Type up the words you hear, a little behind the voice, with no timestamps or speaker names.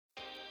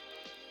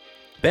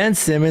Ben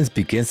Simmons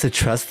begins to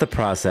trust the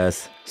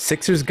process.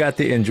 Sixers got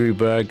the injury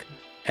bug,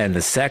 and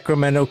the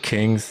Sacramento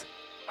Kings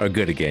are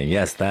good again.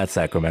 Yes, that's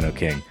Sacramento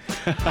King.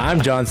 I'm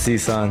John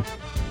Cison,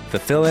 the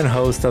fill-in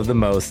host of The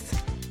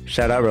Most.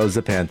 Shout out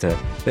Rosa Panta.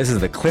 This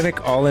is the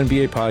Clinic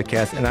All-NBA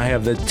podcast, and I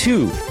have the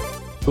two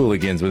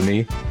hooligans with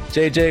me.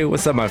 JJ,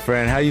 what's up, my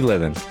friend? How you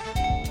living?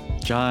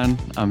 John,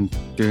 I'm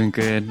doing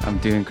good. I'm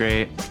doing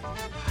great.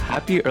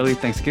 Happy early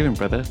Thanksgiving,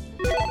 brother.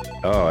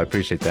 Oh, I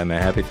appreciate that, man.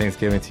 Happy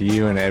Thanksgiving to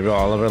you and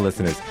all of our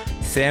listeners.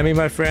 Sammy,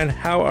 my friend,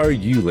 how are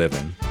you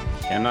living?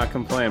 Cannot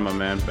complain, my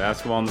man.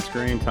 Basketball on the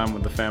screen, time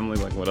with the family.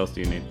 Like, what else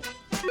do you need?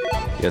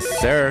 Yes,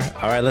 sir.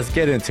 All right, let's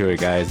get into it,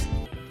 guys.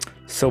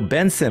 So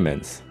Ben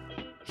Simmons,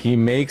 he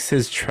makes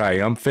his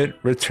triumphant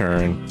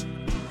return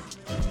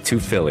to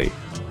Philly.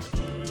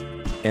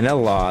 In a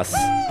loss,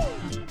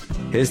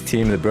 his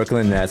team, the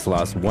Brooklyn Nets,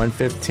 lost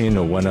 115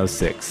 to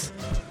 106.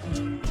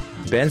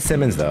 Ben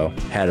Simmons, though,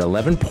 had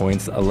 11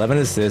 points, 11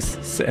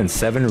 assists, and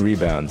 7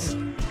 rebounds,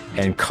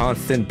 and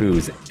constant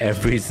boos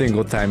every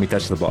single time he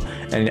touched the ball.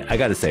 And I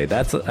got to say,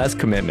 that's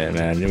commitment,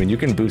 man. I mean, you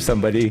can boo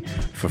somebody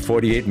for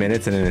 48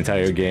 minutes in an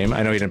entire game.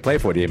 I know he didn't play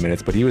 48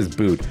 minutes, but he was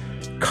booed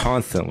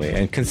constantly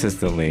and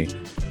consistently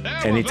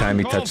anytime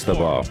he touched the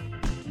ball.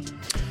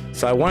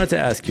 So I wanted to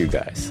ask you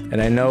guys,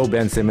 and I know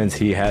Ben Simmons,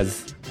 he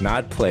has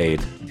not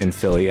played in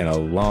Philly in a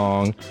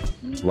long,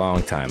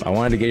 long time. I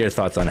wanted to get your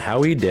thoughts on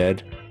how he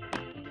did.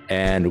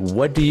 And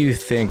what do you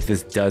think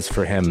this does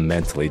for him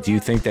mentally? Do you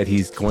think that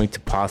he's going to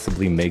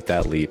possibly make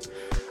that leap?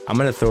 I'm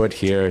going to throw it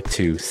here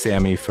to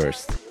Sammy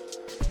first.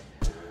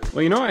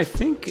 Well, I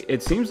think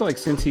it seems like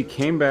since he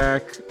came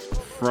back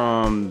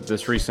from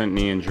this recent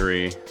knee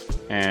injury,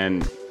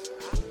 and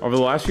over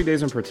the last few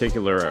days in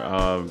particular,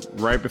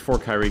 right before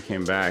Kyrie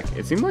came back,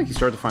 it seemed like he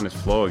started to find his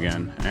flow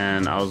again.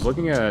 And I was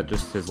looking at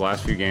just his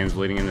last few games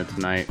leading into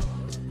tonight.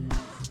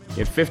 He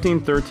had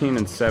 15, 13,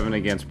 and 7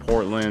 against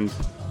Portland.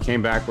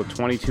 Came back with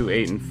 22,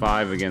 8, and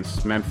 5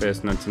 against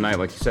Memphis. And then tonight,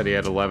 like you said, he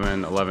had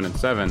 11, and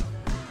 7.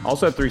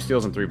 Also had 3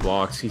 steals and 3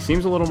 blocks. He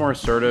seems a little more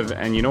assertive.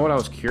 And you know what I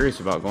was curious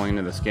about going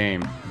into this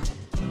game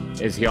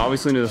is he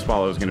obviously knew the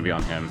spotlight was going to be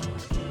on him.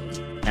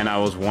 And I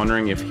was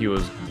wondering if he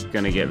was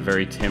going to get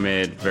very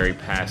timid, very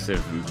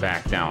passive, and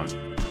back down.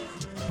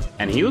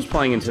 And he was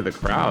playing into the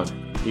crowd.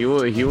 He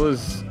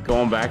was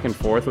going back and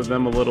forth with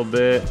them a little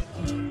bit.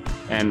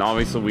 And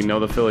obviously we know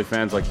the Philly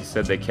fans, like you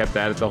said, they kept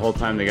at it the whole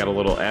time. They got a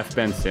little F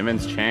Ben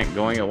Simmons chant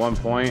going at one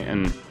point,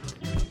 and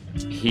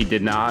he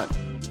did not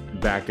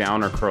back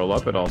down or curl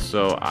up at all.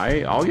 So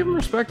I'll give him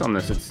respect on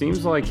this. It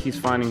seems like he's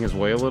finding his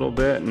way a little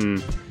bit,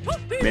 and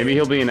maybe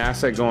he'll be an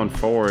asset going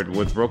forward.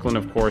 With Brooklyn,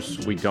 of course,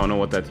 we don't know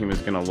what that team is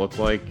going to look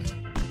like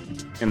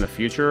in the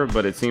future,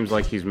 but it seems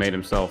like he's made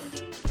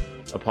himself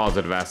a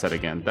positive asset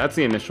again. That's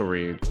the initial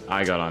read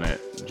I got on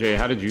it. Jay,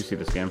 how did you see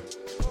this game?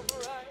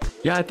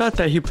 Yeah, I thought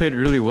that he played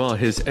really well.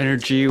 His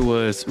energy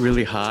was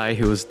really high.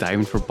 He was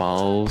diving for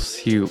balls.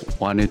 He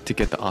wanted to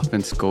get the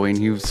offense going.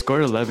 He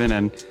scored 11,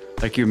 and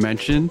like you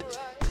mentioned,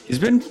 he's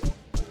been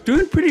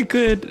doing pretty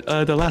good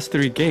the last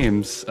 3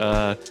 games.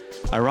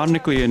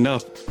 Ironically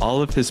enough,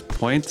 all of his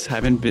points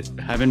haven't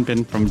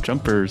been from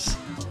jumpers.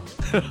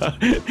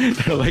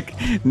 They're like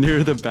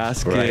near the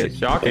basket, right.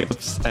 Shocking.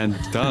 And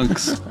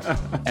dunks.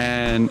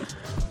 And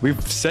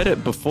we've said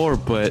it before,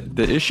 but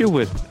the issue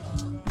with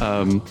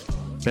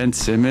Ben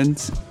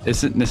Simmons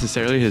isn't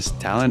necessarily his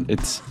talent,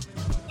 it's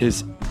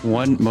his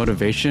one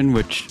motivation,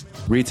 which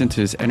reads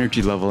into his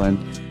energy level. And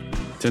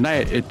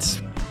tonight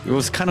it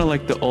was kind of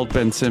like the old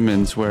Ben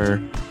Simmons,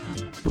 where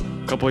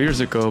a couple of years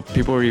ago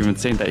people were even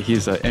saying that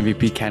he's an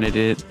MVP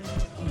candidate.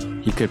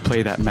 He could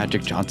play that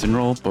Magic Johnson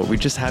role, but we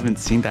just haven't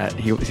seen that.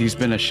 He's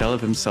been a shell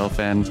of himself,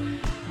 and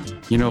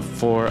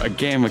for a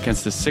game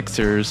against the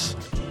Sixers,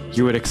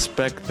 you would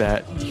expect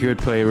that he would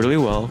play really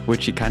well,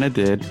 which he kind of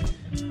did.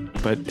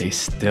 But they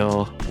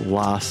still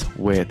lost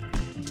with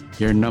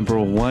your number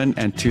 1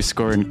 and 2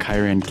 scorer in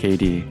Kyrie and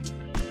KD,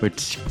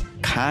 which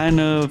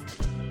kind of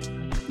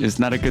is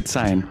not a good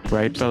sign,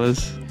 right,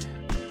 fellas?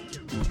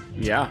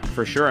 Yeah,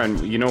 for sure. And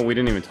we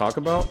didn't even talk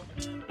about?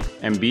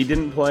 Embiid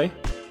didn't play.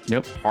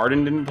 Yep.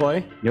 Harden didn't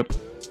play. Yep.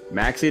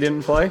 Maxey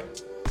didn't play.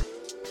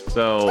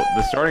 So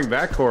the starting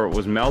backcourt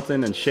was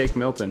Melton and Shake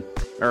Milton.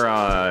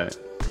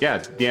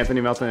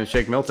 D'Anthony Melton and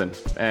Shake Milton.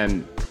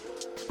 And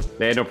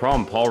they had no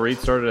problem. Paul Reed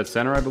started at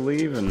center, I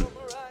believe, and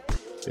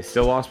they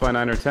still lost by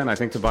 9 or 10. I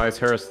think Tobias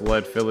Harris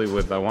led Philly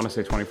with, I want to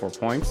say, 24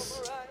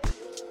 points.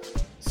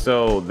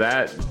 So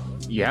that,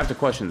 you have to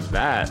question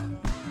that.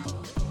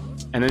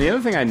 And then the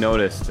other thing I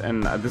noticed,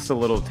 and this is a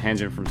little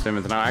tangent from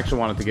Simmons, and I actually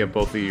wanted to get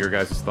both of your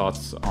guys'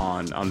 thoughts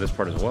on this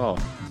part as well.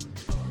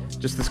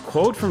 Just this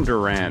quote from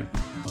Durant,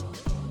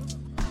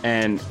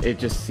 and it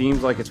just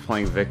seems like it's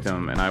playing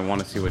victim, and I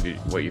want to see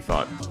what you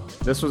thought.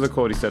 This was a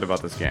quote he said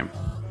about this game.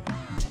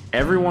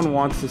 Everyone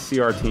wants to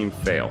see our team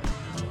fail.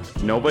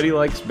 Nobody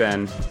likes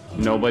Ben.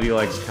 Nobody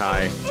likes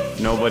Kai.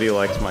 Nobody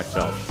likes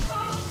myself.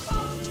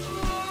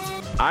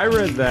 I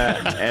read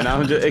that, and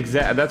I'm just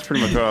that's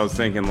pretty much what I was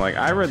thinking. Like,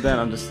 I read that,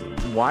 and I'm just,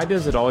 why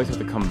does it always have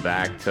to come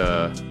back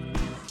to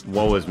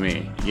woe is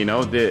me. You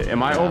know,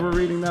 am I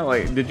overreading that?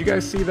 Like, did you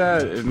guys see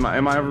that?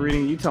 Am I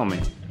overreading? You tell me.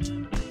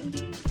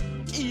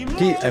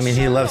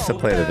 He loves to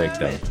play the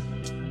victim.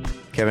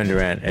 Kevin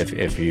Durant,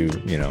 if you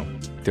know,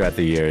 throughout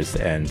the years,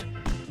 and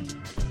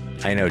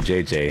I know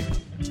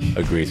JJ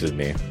agrees with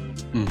me,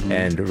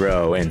 and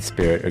Ro in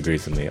spirit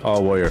agrees with me.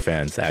 All Warrior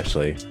fans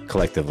actually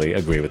collectively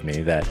agree with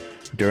me that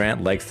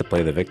Durant likes to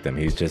play the victim.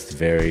 He's just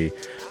very,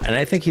 and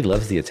I think he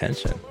loves the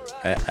attention.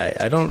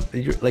 I don't,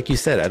 like you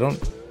said,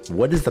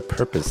 what is the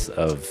purpose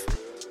of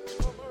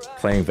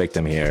playing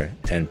victim here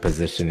and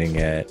positioning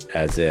it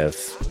as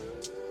if,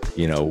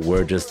 you know,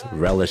 we're just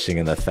relishing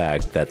in the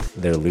fact that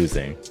they're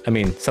losing? I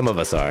mean, some of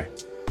us are.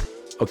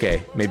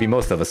 Okay, maybe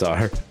most of us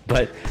are,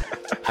 but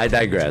I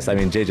digress. I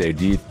mean, JJ,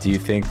 do you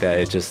think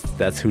that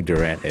that's who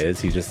Durant is?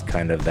 He's just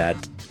kind of that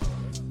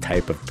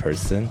type of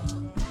person?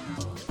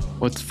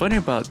 What's funny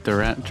about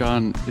Durant,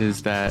 John,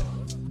 is that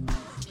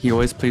he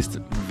always plays the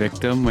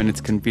victim when it's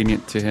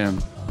convenient to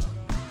him.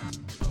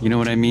 You know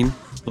what I mean?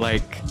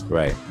 Like,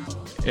 right.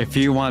 If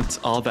he wants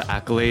all the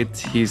accolades,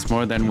 he's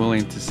more than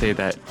willing to say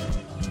that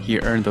he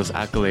earned those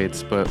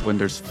accolades. But when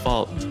there's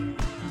fault,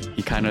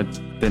 he kind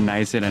of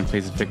denies it and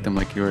plays the victim,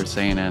 like you were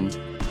saying. And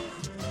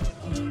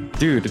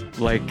dude,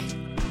 like,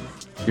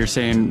 you're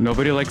saying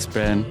nobody likes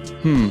Ben.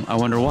 I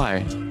wonder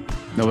why.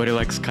 Nobody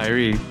likes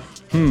Kyrie.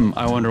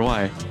 I wonder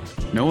why.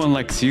 No one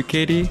likes you,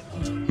 Katie.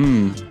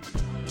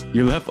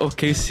 You left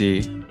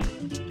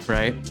OKC,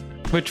 right?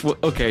 Which,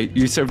 okay,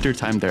 you served your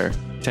time there,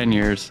 10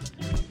 years.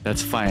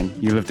 That's fine.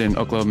 You lived in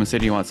Oklahoma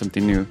City, you want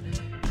something new.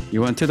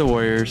 You went to the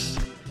Warriors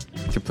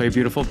to play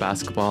beautiful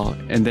basketball,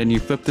 and then you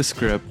flipped the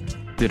script,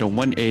 did a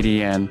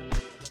 180, and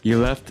you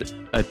left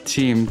a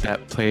team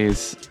that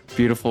plays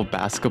beautiful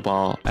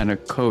basketball and a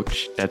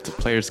coach that's a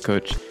player's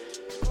coach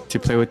to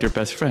play with your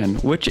best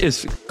friend, which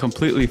is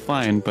completely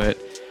fine. But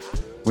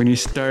when you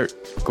start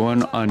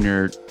going on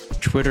your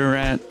Twitter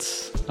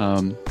rants,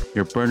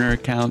 your burner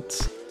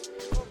accounts,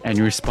 and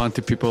you respond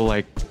to people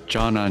like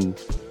John on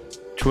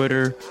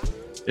Twitter,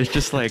 it's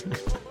just like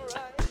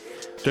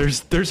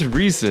there's a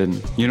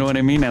reason, you know what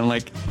I mean? And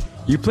like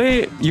you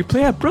play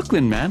at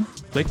Brooklyn, man.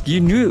 Like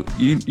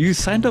you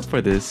signed up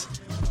for this.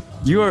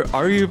 You are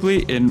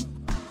arguably in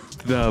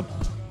the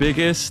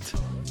biggest,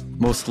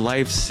 most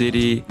live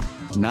city,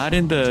 not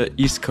in the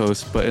East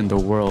Coast, but in the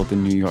world,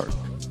 in New York.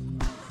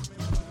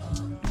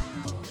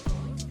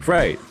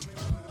 Right.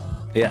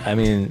 Yeah, I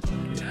mean,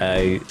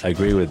 I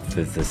agree with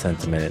the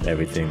sentiment and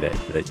everything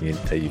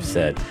that you've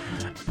said.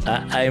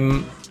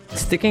 I'm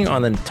sticking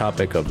on the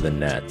topic of the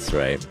Nets,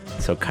 right?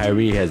 So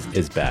Kyrie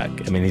is back.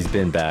 I mean, he's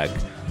been back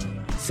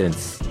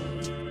since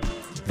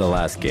the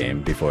last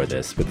game before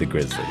this with the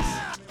Grizzlies.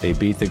 They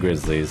beat the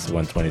Grizzlies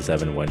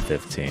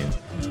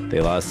 127-115.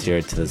 They lost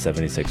here to the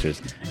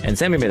 76ers. And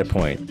Sammy made a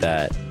point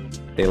that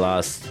they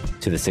lost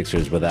to the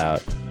Sixers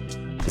without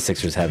the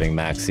Sixers having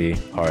Maxey,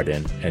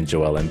 Harden, and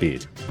Joel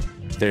Embiid.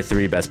 They're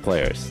three best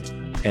players,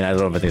 and I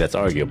don't even think that's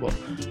arguable.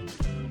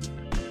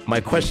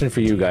 My question for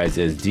you guys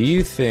is, do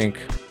you think,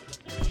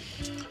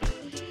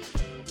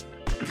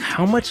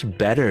 how much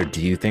better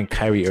do you think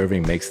Kyrie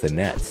Irving makes the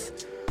Nets?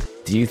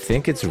 Do you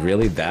think it's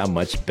really that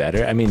much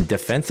better? I mean,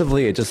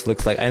 defensively, it just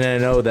looks like, and I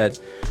know that,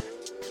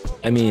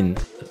 I mean,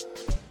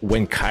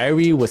 when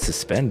Kyrie was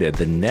suspended,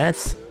 the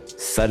Nets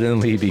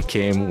suddenly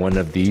became one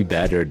of the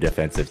better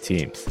defensive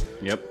teams.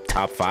 Yep.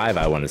 Top 5,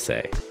 I want to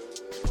say.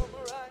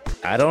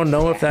 I don't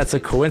know if that's a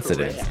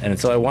coincidence. And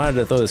so I wanted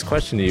to throw this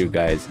question to you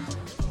guys.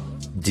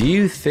 Do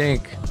you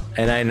think,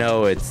 and I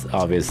know it's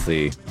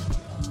obviously,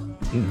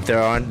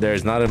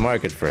 there's not a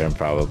market for him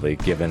probably,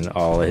 given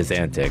all his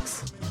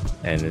antics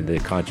and the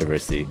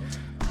controversy,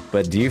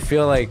 but do you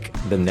feel like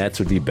the Nets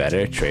would be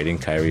better trading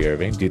Kyrie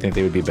Irving? Do you think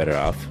they would be better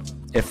off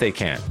if they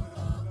can?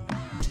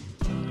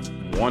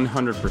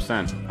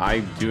 100%. I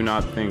do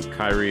not think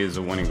Kyrie is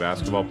a winning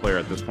basketball player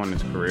at this point in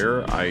his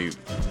career. I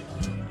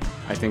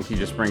think he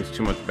just brings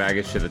too much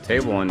baggage to the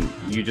table, and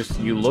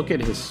you look at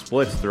his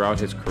splits throughout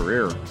his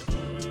career.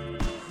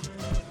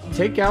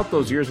 Take out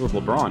those years with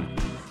LeBron.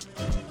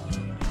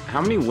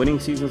 How many winning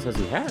seasons has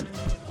he had?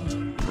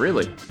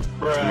 Really?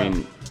 I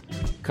mean,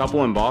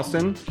 couple in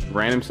Boston,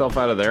 ran himself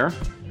out of there.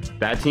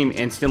 That team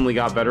instantly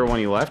got better when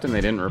he left and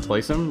they didn't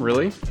replace him,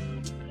 really?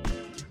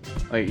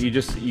 Like,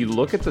 you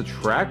look at the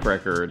track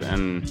record,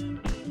 and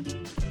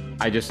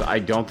I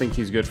don't think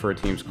he's good for a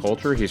team's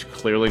culture. He's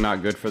clearly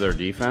not good for their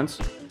defense.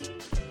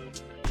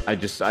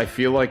 I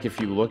feel like if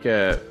you look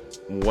at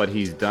what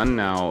he's done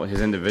now,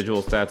 his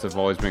individual stats have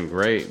always been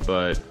great,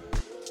 but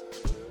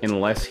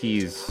unless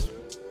he's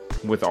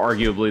with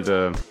arguably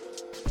the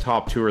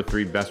top 2 or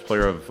 3 best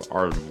player of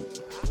our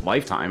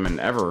lifetime and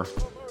ever,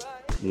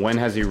 when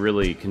has he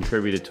really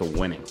contributed to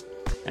winning?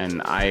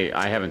 And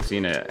I haven't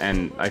seen it,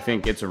 and I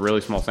think it's a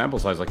really small sample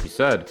size, like you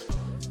said.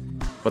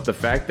 But the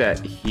fact that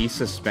he's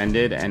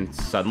suspended and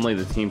suddenly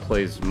the team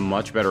plays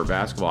much better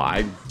basketball,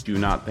 I do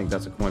not think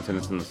that's a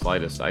coincidence in the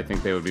slightest. I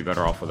think they would be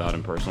better off without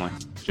him personally.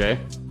 Jay?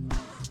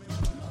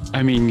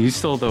 I mean, you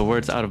stole the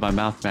words out of my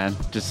mouth, man.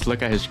 Just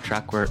look at his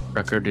track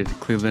record in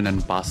Cleveland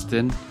and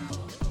Boston.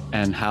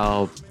 and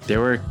how they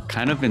were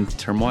kind of in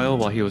turmoil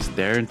while he was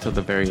there until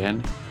the very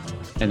end,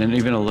 and then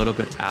even a little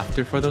bit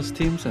after for those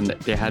teams, and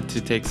they had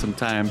to take some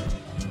time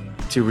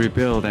to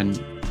rebuild,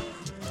 and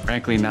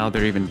frankly now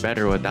they're even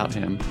better without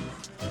him.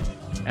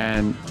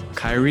 And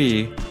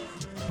Kyrie,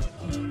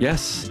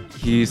 yes,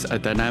 he's a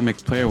dynamic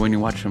player when you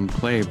watch him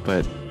play,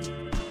 but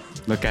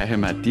look at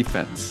him at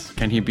defense.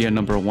 Can he be a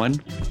number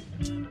one?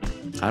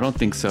 I don't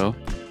think so.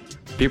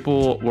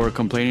 People were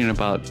complaining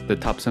about the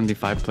top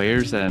 75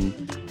 players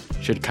and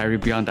should Kyrie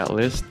be on that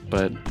list,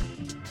 but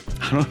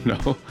I don't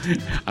know.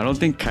 I don't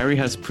think Kyrie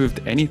has proved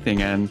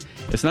anything, and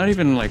it's not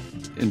even like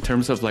in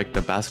terms of like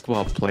the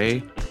basketball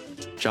play,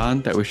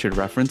 John, that we should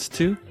reference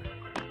to.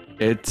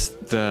 It's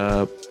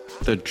the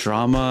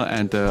drama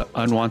and the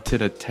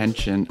unwanted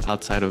attention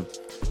outside of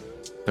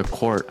the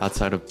court,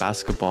 outside of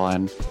basketball.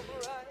 And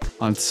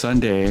on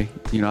Sunday,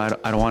 you know,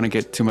 I don't want to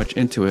get too much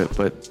into it,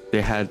 but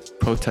they had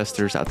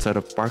protesters outside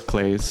of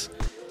Barclays.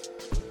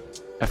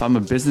 If I'm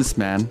a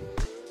businessman,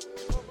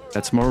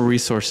 that's more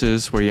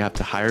resources where you have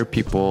to hire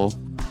people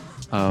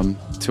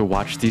to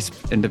watch these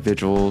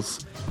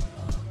individuals.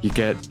 You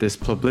get this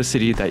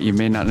publicity that you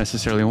may not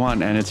necessarily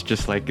want, and it's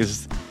just like,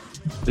 is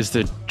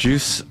the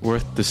juice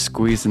worth the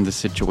squeeze in the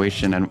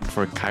situation? And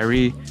for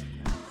Kyrie,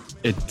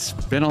 it's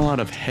been a lot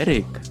of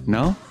headache,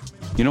 no?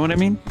 You know what I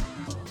mean?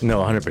 No,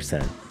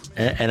 100%.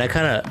 And I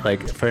kind of,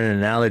 like, for an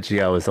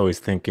analogy, I was always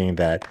thinking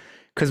that,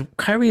 because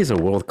Kyrie is a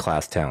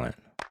world-class talent,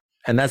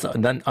 and that's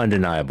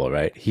undeniable,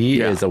 right?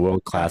 He is a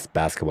world-class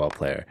basketball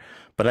player.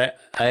 But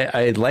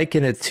I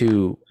liken it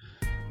to,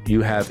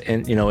 you have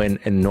in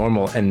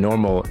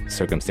normal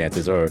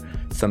circumstances, or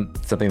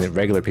something that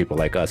regular people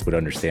like us would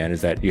understand,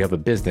 is that you have a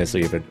business or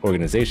you have an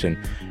organization,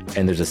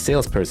 and there's a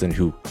salesperson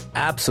who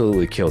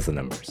absolutely kills the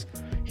numbers.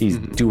 He's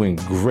doing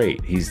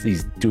great.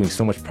 He's doing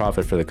so much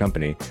profit for the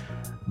company,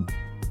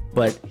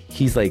 but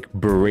he's like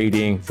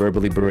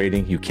verbally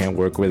berating. You can't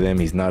work with him.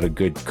 He's not a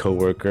good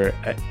coworker,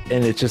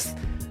 and it's just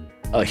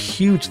a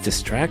huge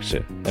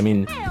distraction. I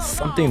mean,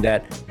 something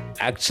that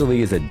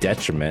actually is a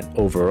detriment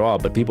overall,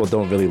 but people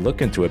don't really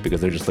look into it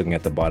because they're just looking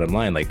at the bottom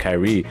line. Like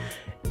Kyrie,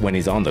 when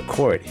he's on the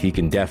court, he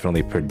can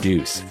definitely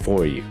produce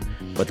for you,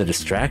 but the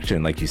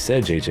distraction, like you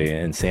said,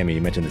 JJ and Sammy,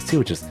 you mentioned this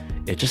too,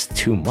 it's just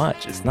too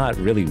much. It's not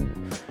really,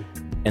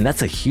 and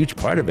that's a huge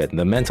part of it.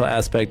 The mental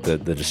aspect, the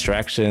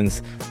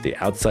distractions, the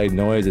outside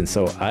noise. And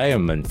so I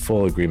am in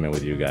full agreement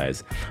with you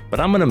guys, but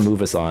I'm going to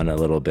move us on a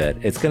little bit.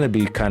 It's going to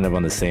be kind of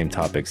on the same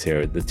topics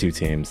here, the two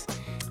teams.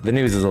 The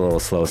news is a little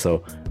slow,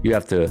 so you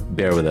have to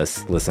bear with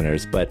us,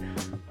 listeners. But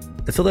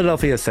the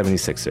Philadelphia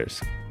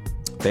 76ers,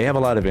 they have a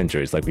lot of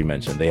injuries, like we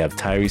mentioned. They have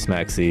Tyrese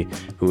Maxey,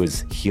 who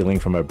is healing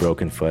from a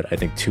broken foot. I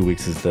think 2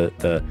 weeks is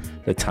the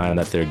time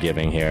that they're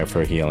giving here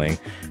for healing.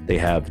 They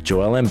have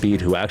Joel Embiid,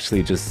 who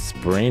actually just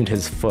sprained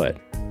his foot.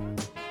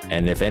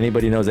 And if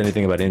anybody knows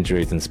anything about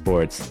injuries in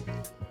sports,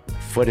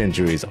 foot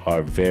injuries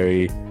are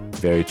very,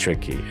 very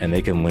tricky, and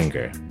they can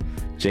linger.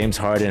 James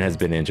Harden has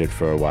been injured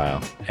for a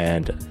while,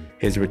 and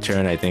his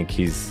return, I think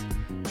he's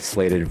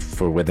slated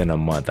for within a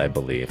month, I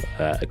believe.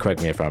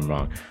 Correct me if I'm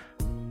wrong.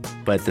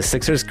 But the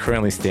Sixers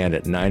currently stand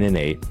at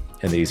 9-8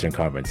 in the Eastern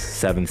Conference,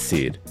 7th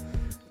seed.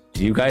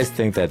 Do you guys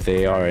think that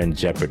they are in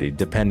jeopardy,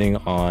 depending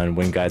on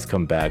when guys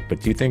come back?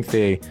 But do you think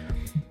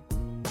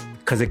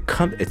because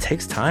it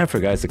takes time for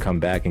guys to come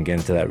back and get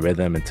into that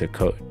rhythm and to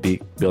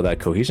build that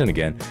cohesion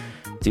again.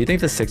 Do you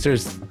think the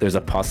Sixers, there's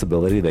a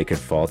possibility they could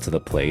fall to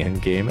the play-in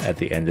game at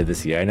the end of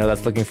this year? I know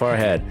that's looking far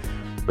ahead,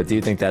 but do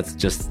you think that's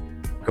just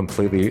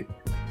completely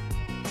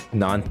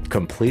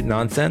complete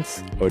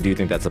nonsense, or do you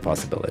think that's a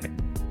possibility?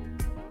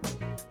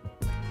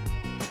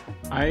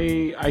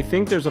 I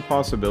think there's a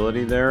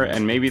possibility there,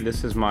 and maybe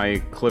this is my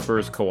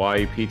Clippers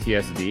Kawhi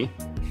PTSD,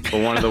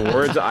 but one of the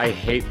words I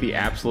hate the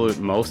absolute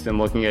most in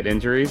looking at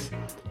injuries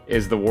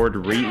is the word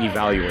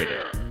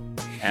reevaluated.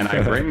 And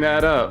I bring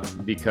that up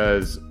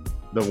because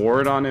the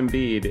word on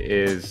Embiid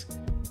is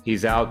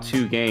he's out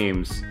 2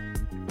 games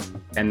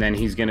and then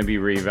he's going to be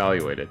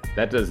reevaluated.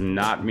 That does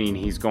not mean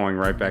he's going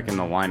right back in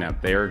the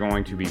lineup. They are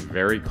going to be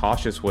very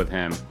cautious with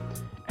him.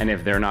 And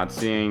if they're not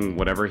seeing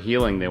whatever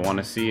healing they want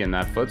to see in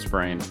that foot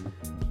sprain,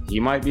 he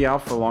might be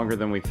out for longer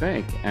than we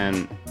think.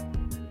 And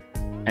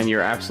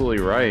you're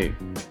absolutely right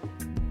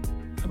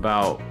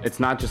about,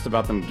 it's not just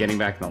about them getting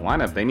back in the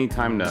lineup. They need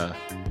time to,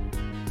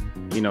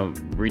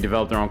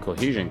 redevelop their own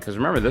cohesion. Because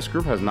remember, this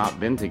group has not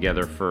been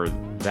together for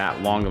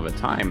that long of a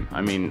time.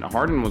 I mean,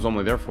 Harden was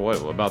only there for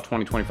about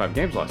 20, 25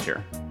 games last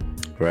year.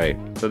 Right.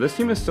 So this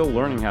team is still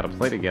learning how to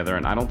play together,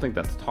 and I don't think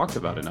that's talked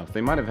about enough.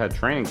 They might have had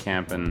training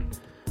camp and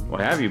what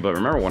have you, but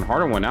remember when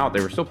Harden went out,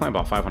 they were still playing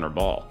about 500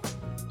 ball.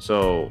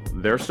 So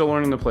they're still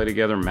learning to play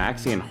together.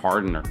 Maxey and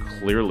Harden are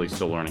clearly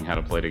still learning how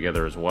to play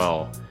together as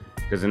well.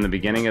 Because in the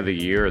beginning of the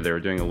year, they were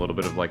doing a little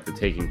bit of like the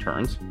taking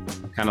turns,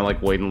 kind of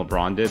like Wade and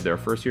LeBron did their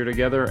first year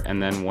together.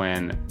 And then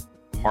when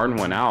Harden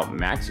went out,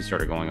 Maxey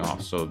started going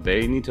off. So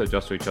they need to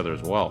adjust to each other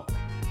as well.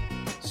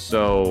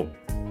 So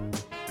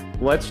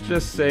let's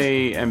just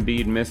say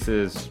Embiid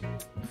misses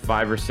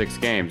 5 or 6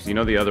 games. You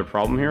know the other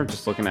problem here,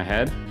 just looking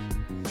ahead?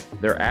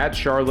 They're at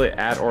Charlotte,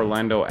 at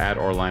Orlando,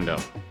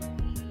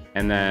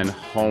 and then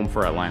home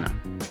for Atlanta.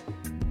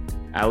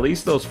 At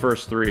least those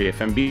first three, if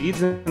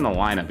Embiid's in the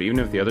lineup, even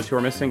if the other two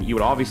are missing, you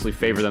would obviously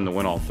favor them to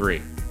win all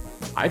three.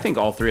 I think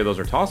all three of those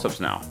are toss-ups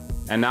now.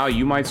 And now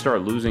you might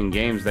start losing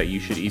games that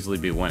you should easily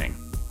be winning.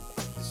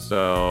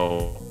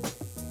 So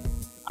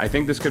I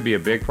think this could be a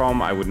big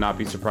problem. I would not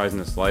be surprised in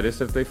the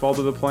slightest if they fall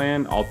to the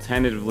play-in. I'll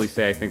tentatively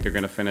say I think they're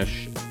going to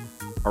finish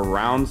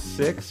around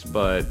 6,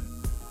 but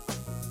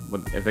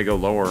if they go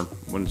lower,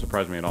 wouldn't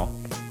surprise me at all.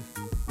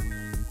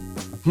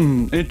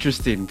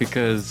 Interesting,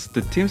 because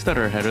the teams that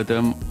are ahead of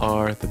them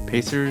are the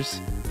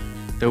Pacers,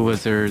 the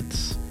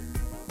Wizards,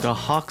 the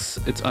Hawks.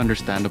 It's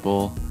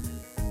understandable.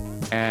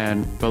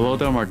 And below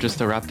them are just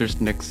the Raptors,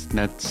 Knicks,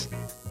 Nets,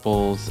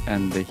 Bulls,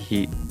 and the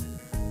Heat.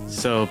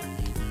 So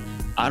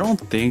I don't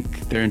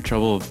think they're in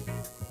trouble,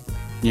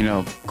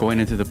 going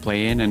into the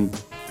play-in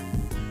and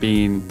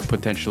being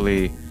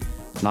potentially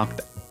knocked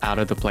out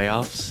of the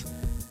playoffs.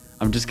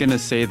 I'm just going to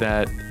say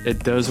that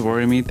it does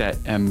worry me that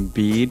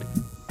Embiid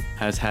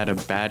has had a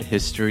bad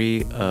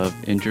history of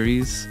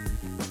injuries.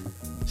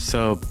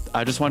 So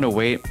I just want to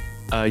wait.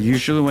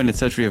 Usually when it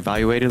says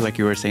reevaluated, like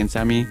you were saying,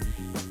 Sammy,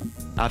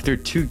 after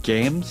 2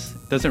 games,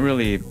 doesn't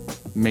really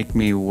make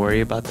me worry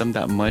about them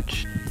that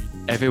much.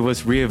 If it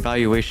was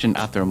reevaluation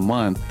after a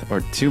month or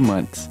 2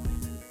 months,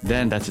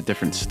 then that's a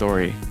different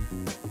story.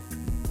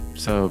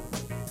 So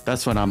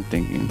that's what I'm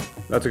thinking.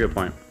 That's a good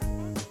point.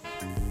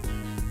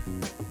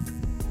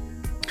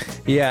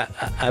 Yeah,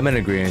 I'm in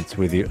agreement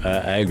with you.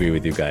 I agree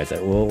with you guys.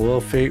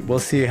 We'll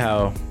see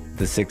how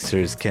the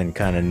Sixers can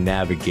kind of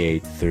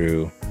navigate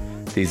through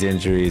these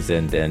injuries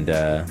and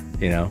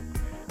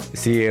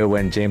see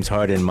when James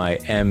Harden, my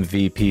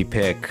MVP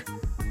pick,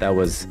 that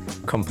was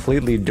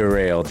completely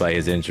derailed by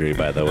his injury,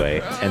 by the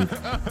way, and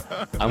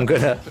I'm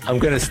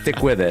gonna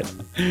stick with it.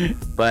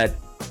 But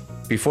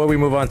before we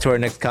move on to our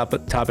next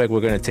topic,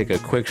 we're gonna take a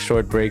quick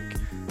short break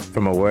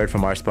from a word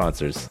from our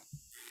sponsors.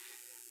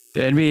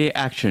 The NBA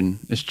action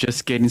is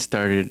just getting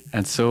started,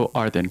 and so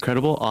are the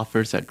incredible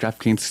offers at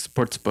DraftKings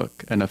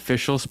Sportsbook, an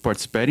official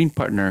sports betting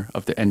partner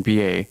of the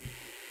NBA.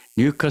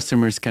 New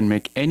customers can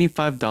make any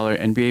 $5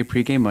 NBA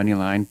pregame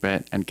moneyline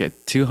bet and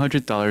get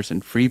 $200 in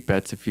free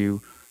bets if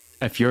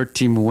your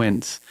team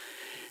wins.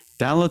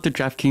 Download the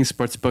DraftKings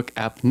Sportsbook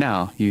app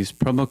now. Use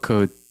promo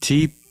code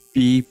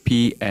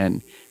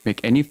TBPN.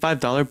 Make any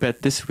 $5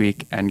 bet this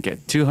week and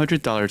get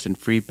 $200 in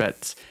free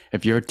bets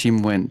if your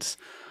team wins.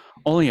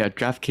 Only at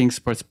DraftKings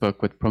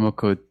Sportsbook with promo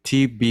code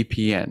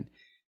TBPN.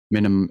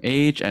 Minimum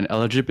age and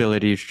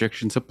eligibility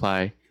restrictions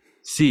apply.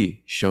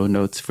 See show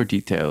notes for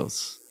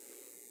details.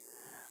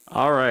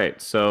 All right,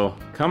 so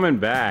coming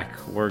back,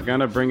 we're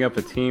going to bring up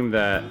a team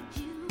that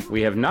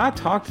we have not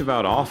talked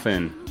about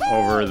often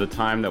over the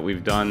time that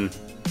we've done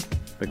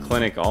the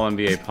Clinic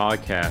All-NBA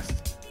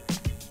podcast.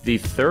 The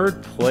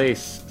third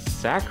place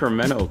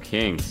Sacramento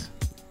Kings.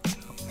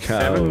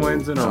 7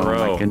 wins in a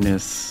row. Oh my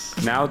goodness.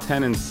 Now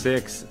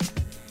 10-6.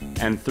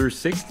 And through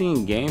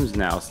 16 games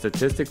now,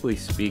 statistically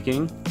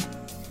speaking,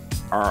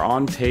 are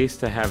on pace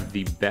to have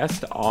the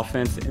best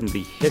offense in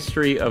the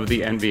history of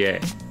the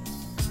NBA.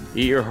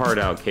 Eat your heart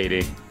out,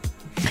 Katie.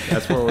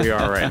 That's where we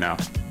are right now.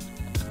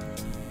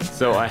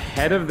 So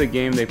ahead of the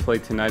game they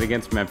played tonight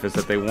against Memphis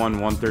that they won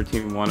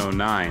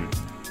 113-109,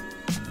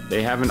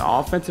 they have an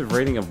offensive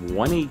rating of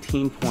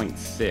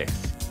 118.6.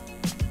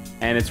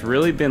 And it's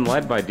really been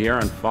led by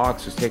De'Aaron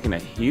Fox, who's taken a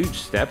huge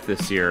step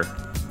this year.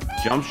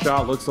 Jump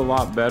shot looks a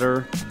lot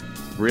better.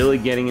 Really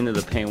getting into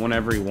the paint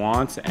whenever he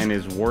wants, and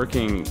is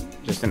working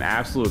just an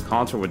absolute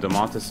concert with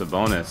Domantas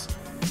Sabonis.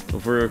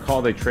 If we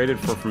recall, they traded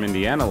from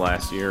Indiana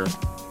last year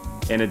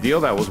in a deal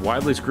that was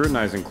widely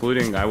scrutinized,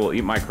 including, I will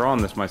eat my crow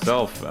on this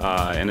myself,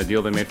 in a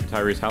deal they made for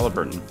Tyrese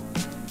Halliburton.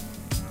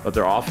 But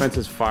their offense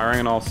is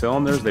firing on all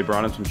cylinders. They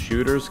brought in some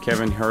shooters.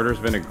 Kevin Huerter's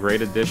been a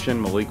great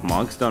addition. Malik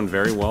Monk's done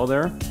very well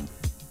there.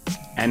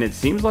 And it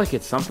seems like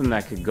it's something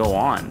that could go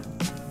on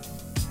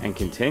and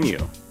continue.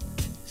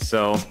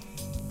 So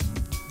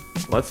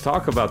let's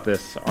talk about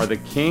this. Are the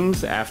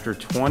Kings, after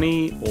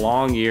 20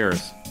 long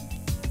years,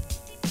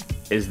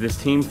 is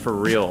this team for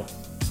real?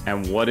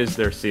 And what is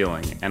their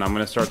ceiling? And I'm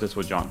going to start this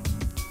with John.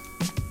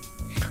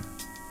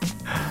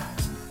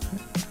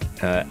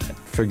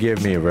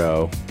 Forgive me,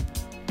 Ro,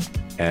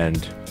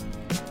 and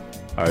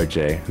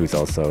RJ, who's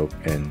also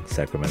in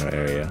Sacramento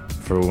area,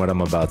 for what I'm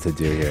about to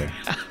do here.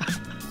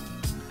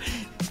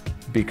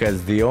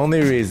 Because the only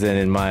reason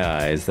in my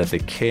eyes that the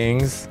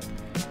Kings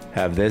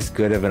have this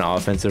good of an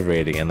offensive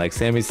rating, and like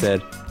Sammy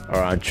said,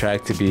 are on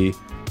track to be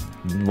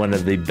one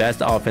of the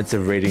best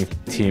offensive rating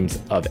teams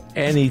of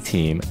any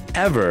team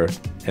ever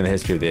in the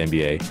history of the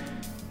NBA,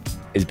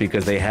 is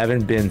because they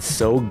haven't been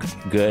so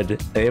good.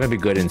 They haven't been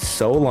good in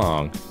so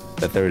long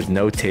that there is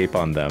no tape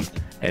on them,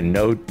 and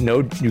no,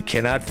 you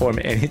cannot form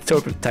any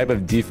type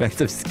of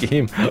defensive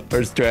scheme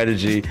or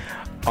strategy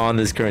on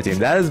this current team.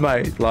 That is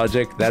my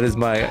logic.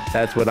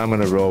 That's what I'm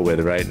gonna roll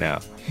with right now.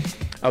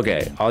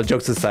 Okay, all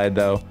jokes aside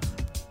though,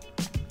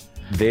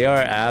 they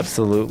are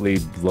absolutely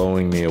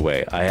blowing me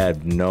away. I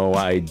had no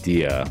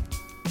idea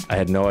I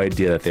had no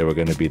idea that they were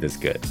going to be this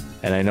good.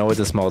 And I know it's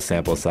a small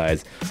sample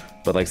size,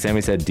 but like Sammy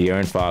said,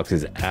 De'Aaron Fox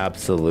is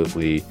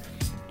absolutely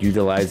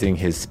utilizing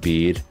his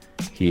speed.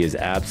 He is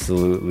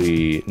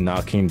absolutely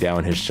knocking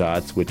down his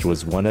shots, which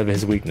was one of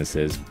his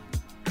weaknesses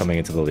coming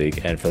into the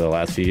league, and for the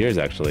last few years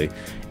actually,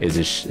 is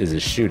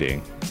his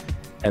shooting.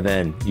 And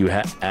then you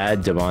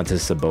add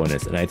Domantas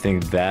Sabonis, and I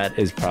think that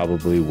is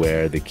probably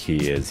where the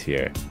key is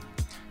here.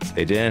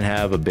 They didn't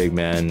have a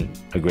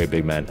great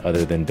big man,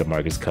 other than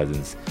DeMarcus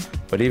Cousins.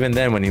 But even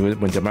then, when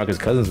DeMarcus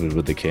Cousins was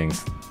with the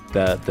Kings,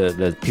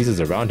 the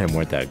pieces around him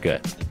weren't that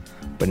good.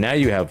 But now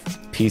you have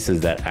pieces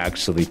that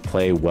actually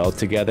play well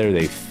together.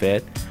 They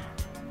fit,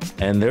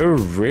 and they're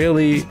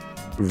really,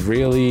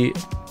 really,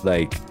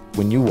 like,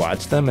 when you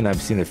watch them, and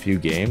I've seen a few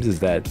games, is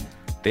that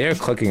they are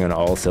clicking on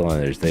all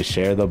cylinders. They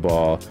share the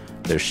ball.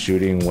 They're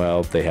shooting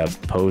well. They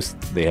have post.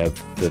 They have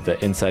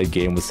the inside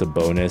game with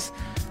Sabonis.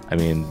 I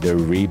mean, they're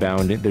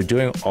rebounding. They're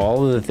doing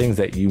all of the things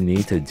that you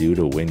need to do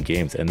to win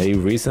games. And they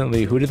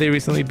recently, who did they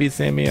recently beat,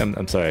 Sammy?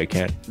 I'm sorry, I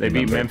can't remember.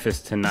 Beat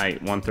Memphis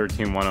tonight,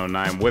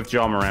 113-109, with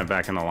Ja Morant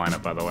back in the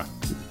lineup, by the way.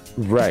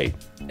 Right.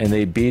 And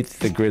they beat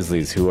the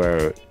Grizzlies, who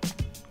are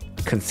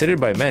considered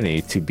by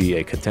many to be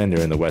a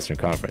contender in the Western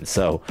Conference.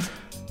 So,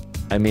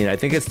 I mean, I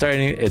think it's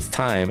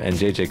time, and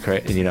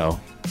JJ, you know,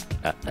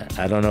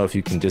 I don't know if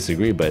you can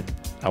disagree, but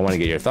I want to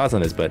get your thoughts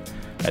on this, but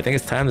I think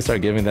it's time to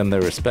start giving them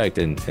their respect.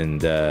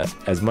 And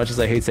as much as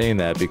I hate saying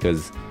that,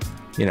 because,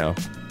 you know,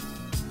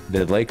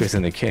 the Lakers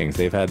and the Kings,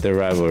 they've had their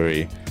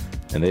rivalry,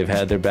 and they've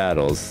had their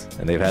battles,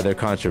 and they've had their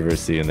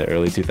controversy in the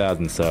early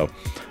 2000s. So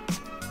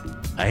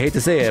I hate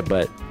to say it,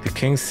 but the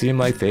Kings seem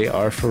like they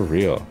are for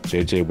real.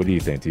 JJ, what do you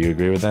think? Do you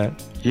agree with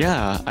that?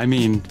 Yeah, I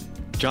mean,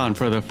 John,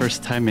 for the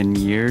first time in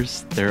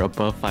years, they're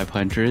above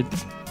 500,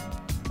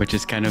 which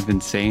is kind of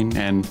insane.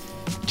 And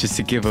just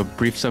to give a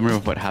brief summary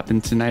of what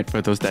happened tonight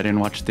for those that didn't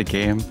watch the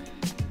game,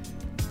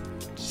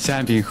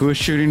 Sammy, who is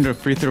shooting the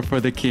free throw for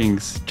the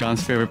Kings?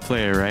 John's favorite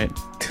player, right?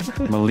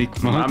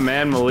 Malik Monk. My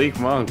man, Malik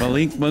Monk.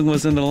 Malik Monk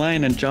was in the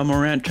line, and Ja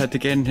Morant tried to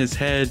get in his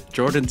head,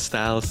 Jordan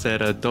style,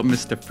 said, don't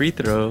miss the free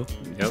throw.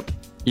 Yep.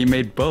 He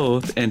made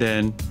both, and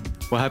then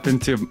what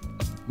happened to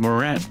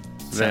Morant,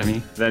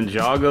 Sammy? Then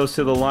Ja goes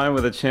to the line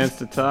with a chance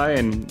to tie,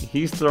 and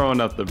he's throwing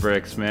up the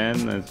bricks,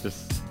 man. It's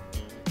just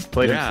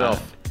played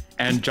himself.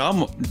 And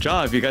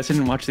Ja, if you guys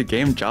didn't watch the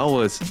game, Ja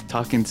was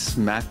talking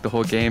smack the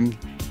whole game.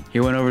 He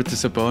went over to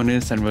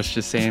Sabonis and was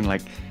just saying,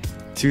 like,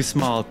 too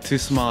small,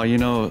 you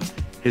know,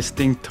 his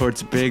thing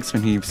towards bigs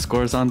when he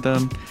scores on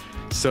them.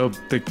 So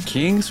the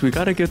Kings, we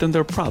got to give them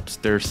their props.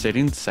 They're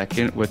sitting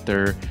second with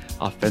their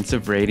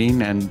offensive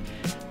rating, and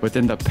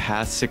within the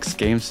past 6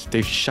 games,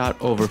 they shot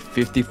over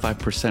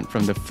 55%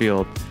 from the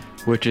field,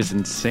 which is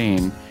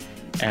insane.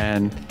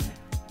 And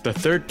the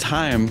third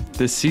time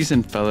this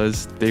season,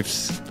 fellas,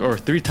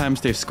 3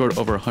 times they've scored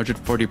over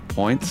 140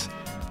 points,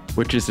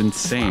 which is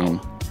insane.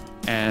 Wow.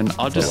 And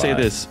I'll just say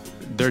this,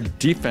 their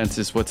defense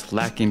is what's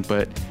lacking,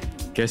 but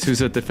guess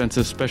who's a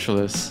defensive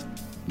specialist?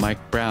 Mike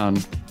Brown.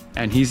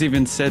 And he's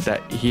even said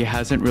that he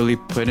hasn't really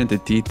put in the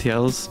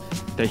details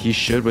that he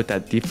should with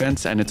that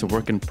defense, and it's a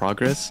work in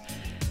progress.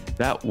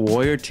 That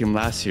Warrior team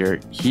last year,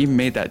 he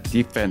made that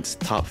defense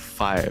top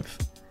 5.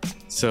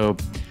 So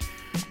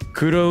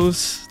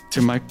kudos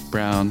to Mike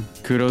Brown,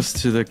 kudos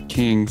to the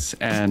Kings,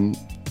 and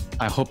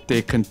I hope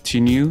they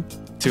continue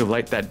to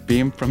light that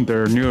beam from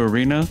their new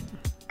arena,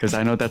 because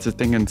I know that's a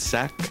thing in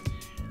SAC.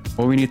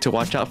 What we need to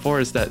watch out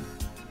for is that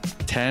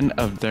 10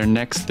 of their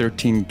next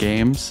 13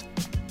 games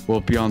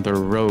will be on the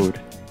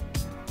road.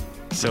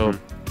 So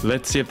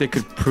let's see if they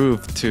could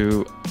prove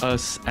to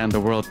us and the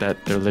world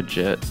that they're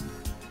legit.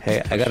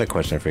 Hey, I got a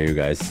question for you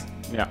guys.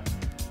 Yeah.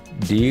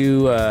 Do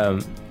you,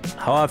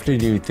 how often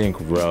do you think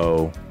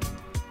Roe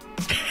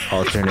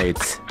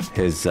alternates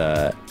his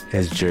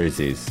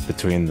jerseys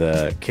between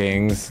the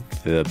Kings,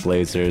 the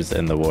Blazers,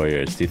 and the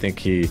Warriors? Do you think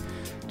he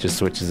just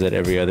switches it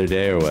every other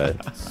day, or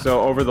what?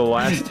 So over the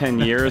last 10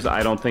 years,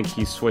 I don't think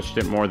he switched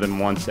it more than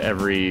once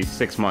every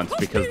 6 months,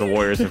 because the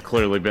Warriors have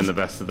clearly been the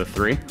best of the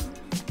 3.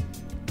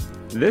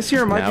 This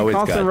year might be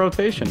constant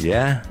rotation.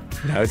 Yeah.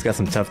 Now he's got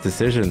some tough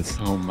decisions.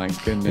 Oh my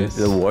goodness.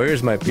 The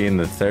Warriors might be in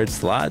the 3rd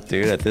slot,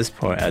 dude, at this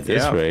point, at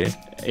this rate.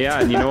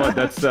 Yeah, and you know what?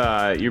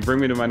 That's you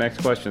bring me to my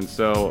next question.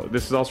 So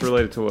this is also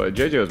related to what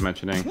JJ was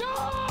mentioning.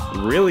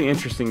 Really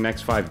interesting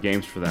next 5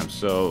 games for them.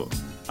 So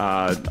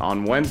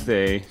on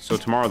Wednesday, so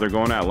tomorrow, they're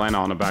going to Atlanta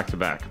on a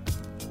back-to-back.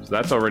 So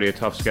that's already a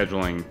tough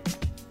scheduling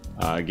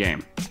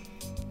game.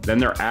 Then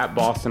they're at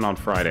Boston on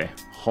Friday,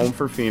 home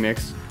for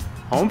Phoenix,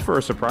 home for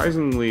a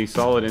surprisingly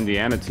solid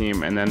Indiana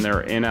team, and then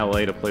they're in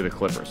LA to play the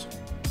Clippers.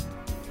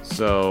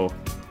 So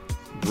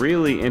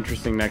really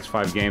interesting next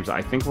 5 games.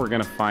 I think we're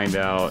going to find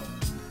out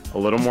a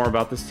little more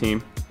about this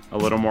team, a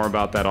little more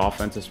about that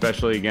offense,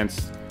 especially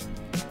against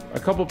a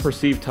couple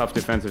perceived tough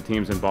defensive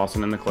teams in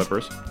Boston and the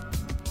Clippers.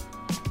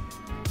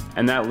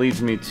 And that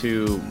leads me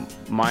to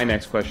my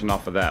next question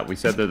off of that. We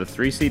said they're the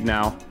 3 seed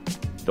now.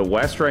 The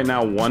West right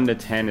now,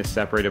 1-10, is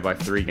separated by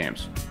 3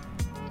 games.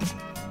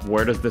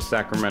 Where does the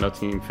Sacramento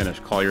team finish?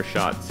 Call your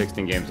shot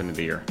 16 games into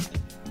the year.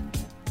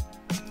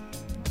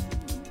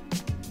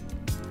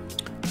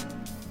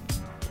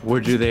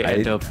 Where do they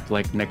end up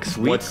like next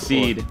week? What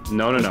seed?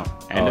 No. End of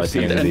At the end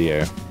season. of the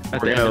year.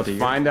 We're going to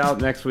find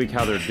out next week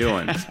how they're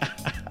doing.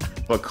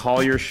 But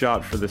call your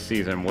shot for the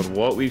season. With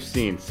what we've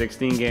seen,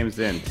 16 games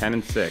in,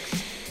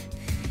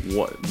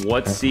 10-6.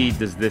 What seed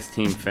does this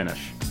team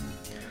finish?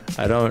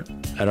 I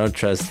don't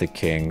trust the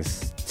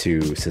Kings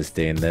to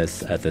sustain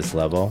this at this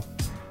level,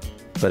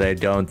 but I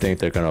don't think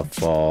they're going to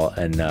fall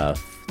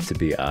enough to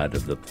be out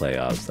of the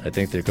playoffs. I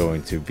think they're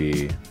going to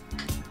be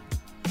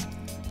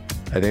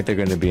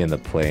in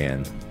the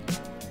play-in.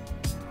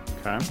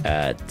 Okay.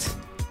 At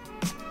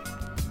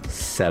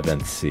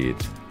 7th seed.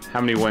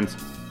 How many wins?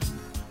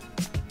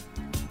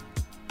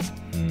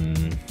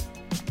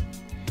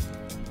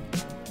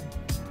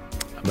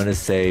 I'm gonna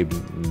say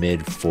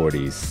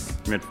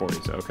mid-40s.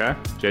 Mid-40s, okay.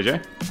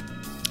 JJ?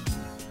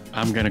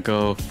 I'm gonna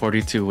go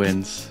 42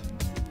 wins.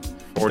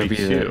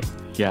 42.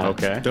 Yeah.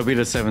 Okay. They'll be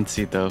the 7th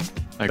seed though.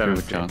 I agree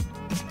with John.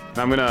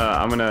 I'm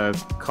gonna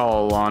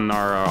call on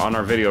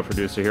our video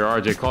producer here.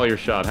 RJ, call your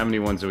shot. How many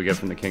wins do we get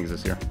from the Kings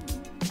this year?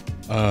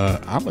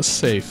 I'm gonna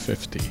say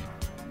 50.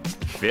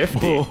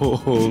 50.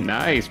 Oh.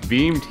 Nice.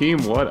 Beam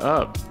team, what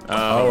up?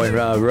 And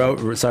Ro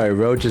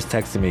just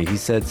texted me. He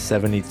said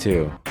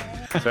 72.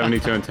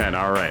 72-10.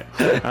 All right.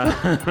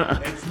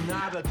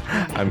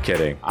 I'm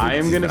kidding. I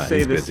am going to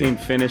say this team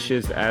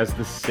finishes as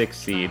the 6th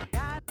seed.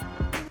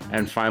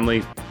 And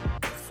finally,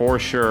 for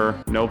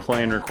sure, no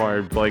play-in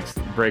required. breaks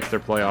their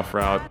playoff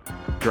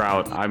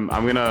drought. I'm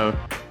going to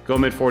go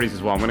mid-40s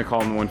as well. I'm going to call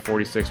them to win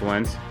 46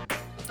 wins.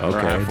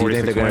 Okay. Do you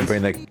think they're going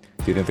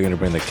to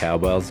bring the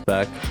cowbells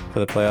back for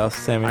the playoffs,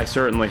 Sammy? I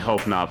certainly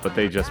hope not, but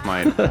they just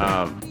might.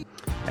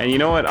 And you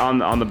know what?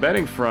 On the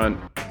betting front,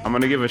 I'm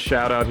going to give a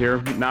shout out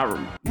here.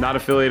 Not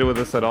affiliated with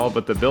us at all,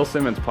 but the Bill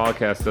Simmons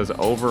podcast does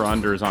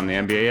over-unders on the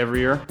NBA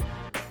every year.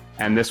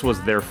 And this was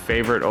their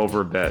favorite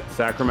over bet.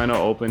 Sacramento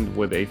opened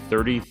with a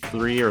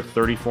 33 or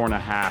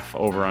 34.5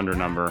 over-under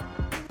number.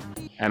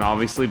 And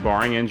obviously,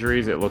 barring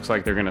injuries, it looks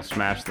like they're going to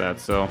smash that.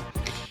 So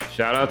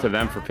shout out to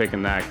them for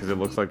picking that because it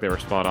looks like they were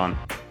spot on.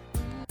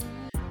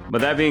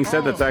 But that being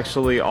said, that's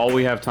actually all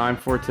we have time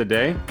for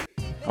today.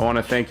 I want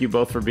to thank you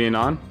both for being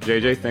on.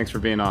 JJ, thanks for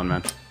being on,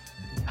 man.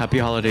 Happy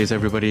holidays,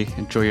 everybody.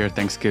 Enjoy your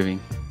Thanksgiving.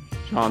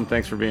 John,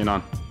 thanks for being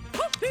on.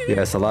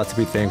 Yes, a lot to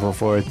be thankful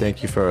for.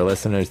 Thank you for our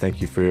listeners.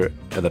 Thank you for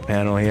the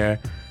panel here.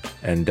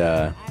 And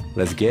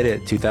let's get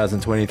it.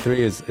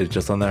 2023 is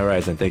just on the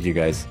horizon. Thank you,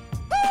 guys.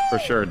 For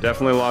sure.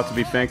 Definitely a lot to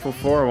be thankful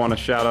for. I want to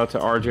shout out to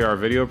RJ, our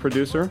video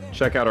producer.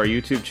 Check out our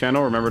YouTube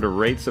channel. Remember to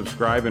rate,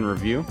 subscribe, and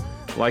review.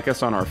 Like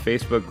us on our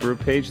Facebook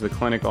group page, the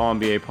Clinic All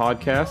NBA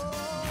Podcast.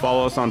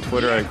 Follow us on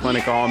Twitter at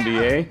Clinic All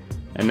NBA.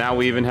 And now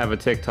we even have a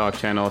TikTok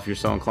channel if you're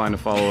so inclined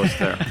to follow us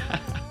there.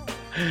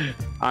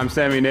 I'm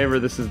Sammy Neighbor.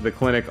 This is the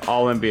Clinic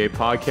All NBA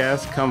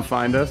Podcast. Come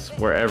find us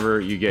wherever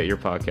you get your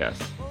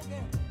podcasts.